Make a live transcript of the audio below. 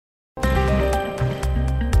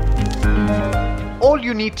All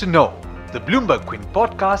You Need to Know, the Bloomberg Quint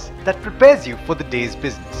podcast that prepares you for the day's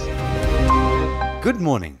business. Good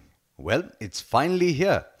morning. Well, it's finally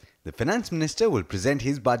here. The Finance Minister will present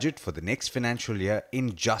his budget for the next financial year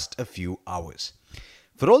in just a few hours.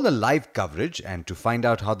 For all the live coverage and to find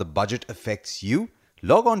out how the budget affects you,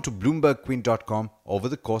 log on to BloombergQuint.com over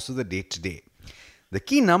the course of the day today. The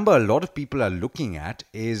key number a lot of people are looking at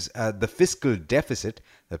is the fiscal deficit.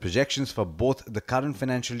 The projections for both the current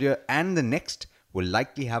financial year and the next will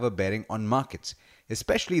likely have a bearing on markets,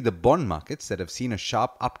 especially the bond markets that have seen a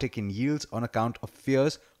sharp uptick in yields on account of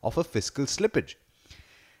fears of a fiscal slippage.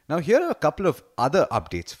 Now, here are a couple of other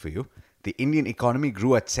updates for you. The Indian economy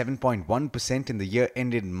grew at 7.1% in the year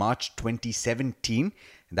ended March 2017.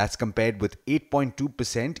 That's compared with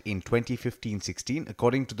 8.2% in 2015-16,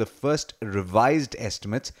 according to the first revised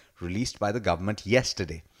estimates released by the government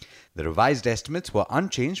yesterday. The revised estimates were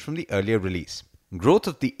unchanged from the earlier release. Growth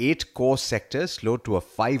of the 8 core sectors slowed to a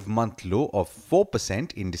 5-month low of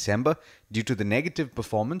 4% in December due to the negative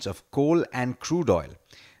performance of coal and crude oil.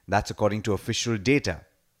 That's according to official data.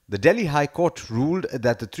 The Delhi High Court ruled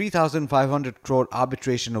that the 3,500 crore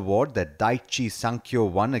arbitration award that Daiichi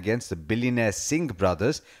Sankyo won against the billionaire Singh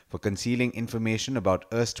brothers for concealing information about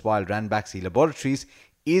erstwhile Ranbaxy laboratories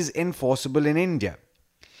is enforceable in India.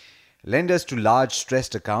 Lenders to large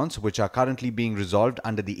stressed accounts, which are currently being resolved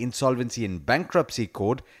under the Insolvency and Bankruptcy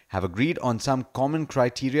Code, have agreed on some common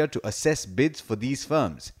criteria to assess bids for these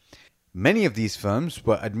firms. Many of these firms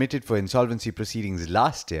were admitted for insolvency proceedings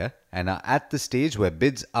last year and are at the stage where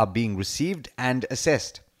bids are being received and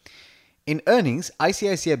assessed. In earnings,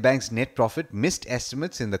 ICICI Bank's net profit missed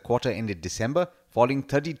estimates in the quarter ended December, falling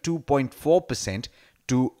 32.4%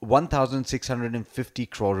 to 1,650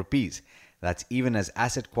 crore rupees. That's even as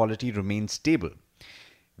asset quality remains stable.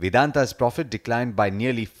 Vedanta's profit declined by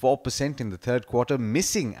nearly 4% in the third quarter,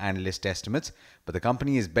 missing analyst estimates, but the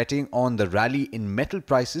company is betting on the rally in metal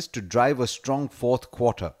prices to drive a strong fourth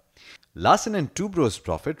quarter. Larsen & Toubro's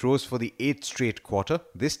profit rose for the 8th straight quarter,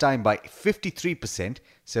 this time by 53%,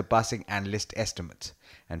 surpassing analyst estimates.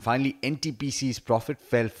 And finally, NTPC's profit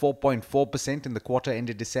fell 4.4% in the quarter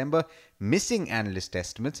ended December, missing analyst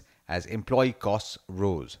estimates as employee costs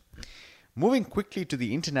rose. Moving quickly to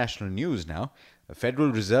the international news now,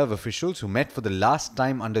 Federal Reserve officials who met for the last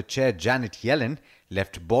time under Chair Janet Yellen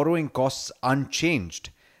left borrowing costs unchanged.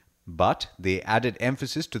 But they added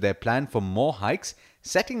emphasis to their plan for more hikes,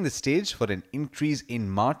 setting the stage for an increase in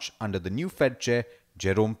March under the new Fed Chair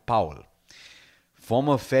Jerome Powell.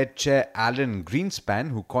 Former Fed Chair Alan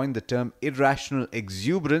Greenspan, who coined the term irrational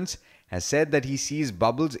exuberance, has said that he sees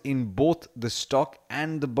bubbles in both the stock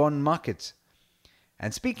and the bond markets.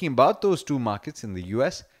 And speaking about those two markets in the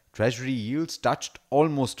US, Treasury yields touched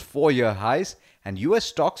almost 4-year highs and US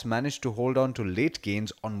stocks managed to hold on to late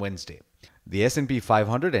gains on Wednesday. The S&P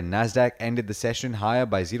 500 and Nasdaq ended the session higher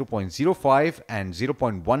by 0.05 and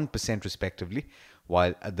 0.1% respectively,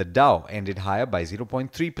 while the Dow ended higher by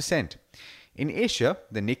 0.3%. In Asia,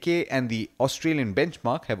 the Nikkei and the Australian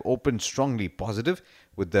benchmark have opened strongly positive,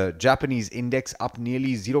 with the Japanese index up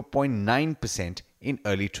nearly 0.9% in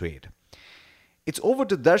early trade. It's over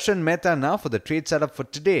to Darshan Mehta now for the trade setup for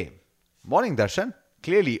today. Morning, Darshan.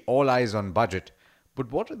 Clearly all eyes on budget,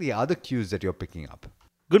 but what are the other cues that you're picking up?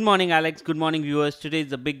 Good morning, Alex. Good morning, viewers. Today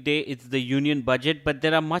is a big day. It's the union budget, but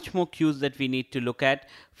there are much more cues that we need to look at.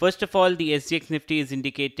 First of all, the SGX Nifty is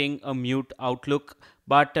indicating a mute outlook,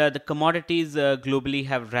 but the commodities globally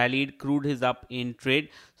have rallied. Crude is up in trade,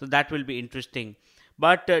 so that will be interesting.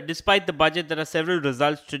 But despite the budget, there are several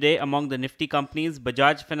results today among the Nifty companies.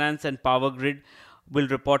 Bajaj Finance and Power Grid will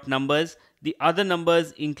report numbers. The other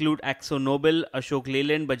numbers include AkzoNobel, Ashok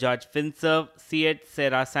Leyland, Bajaj Finserv, CEAT,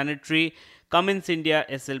 Cera Sanitary, Cummins India,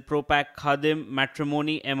 SL Propack, Khadim,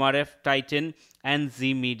 Matrimony, MRF, Titan, and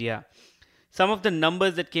Z Media. Some of the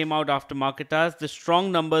numbers that came out after market hours, the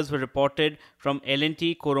strong numbers were reported from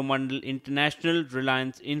L&T, Coromandel International,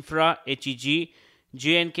 Reliance Infra, HEG,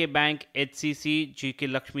 J&K Bank, HCC, GK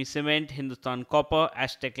Lakshmi Cement, Hindustan Copper,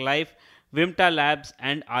 Aztec Life, Vimta Labs,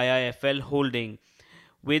 and IIFL Holding.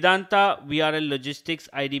 Vedanta, VRL Logistics,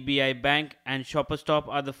 IDBI Bank, and Shoppers Stop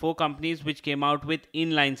are the 4 companies which came out with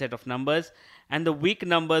inline set of numbers, and the weak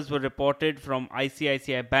numbers were reported from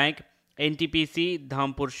ICICI Bank, NTPC,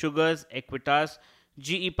 Dhampur Sugars, Equitas,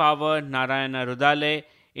 GE Power, Narayana Rudale,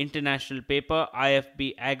 International Paper,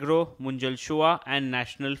 IFB Agro, Munjal Shua, and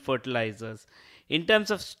National Fertilizers. In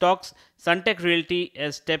terms of stocks, Sunteck Realty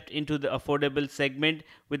has stepped into the affordable segment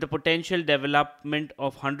with the potential development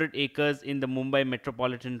of 100 acres in the Mumbai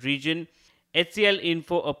metropolitan region. HCL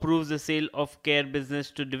Info approves the sale of care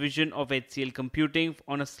business to division of HCL Computing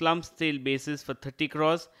on a slump sale basis for 30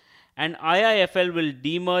 crores. and IIFL will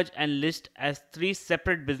demerge and list as three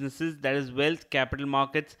separate businesses, that is Wealth, Capital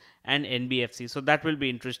Markets and NBFC. So that will be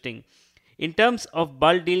interesting. In terms of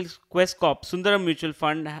bulk deals, Quess Corp, Sundaram Mutual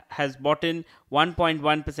Fund has bought in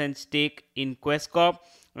 1.1% stake in Quess Corp,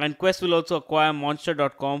 and Quess will also acquire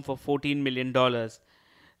Monster.com for $14 million.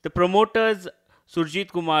 The promoters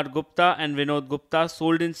Surjit Kumar Gupta and Vinod Gupta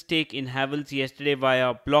sold in stake in Havells yesterday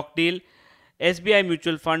via block deal. SBI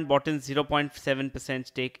Mutual Fund bought in 0.7%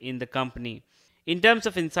 stake in the company. In terms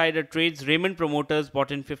of insider trades, Raymond Promoters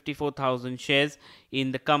bought in 54,000 shares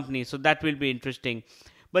in the company. So that will be interesting.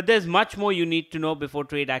 But there's much more you need to know before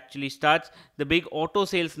trade actually starts. The big auto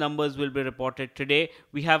sales numbers will be reported today.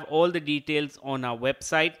 We have all the details on our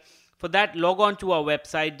website. For that, log on to our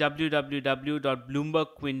website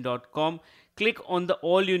www.bloombergquint.com. Click on the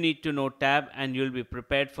All You Need to Know tab and you'll be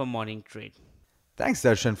prepared for morning trade. Thanks,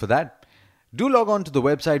 Darshan, for that. Do log on to the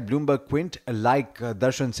website Bloomberg Quint, like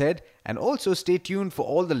Darshan said, and also stay tuned for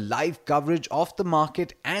all the live coverage of the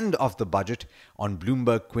market and of the budget on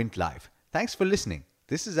Bloomberg Quint Live. Thanks for listening.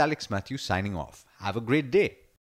 This is Alex Matthews signing off. Have a great day.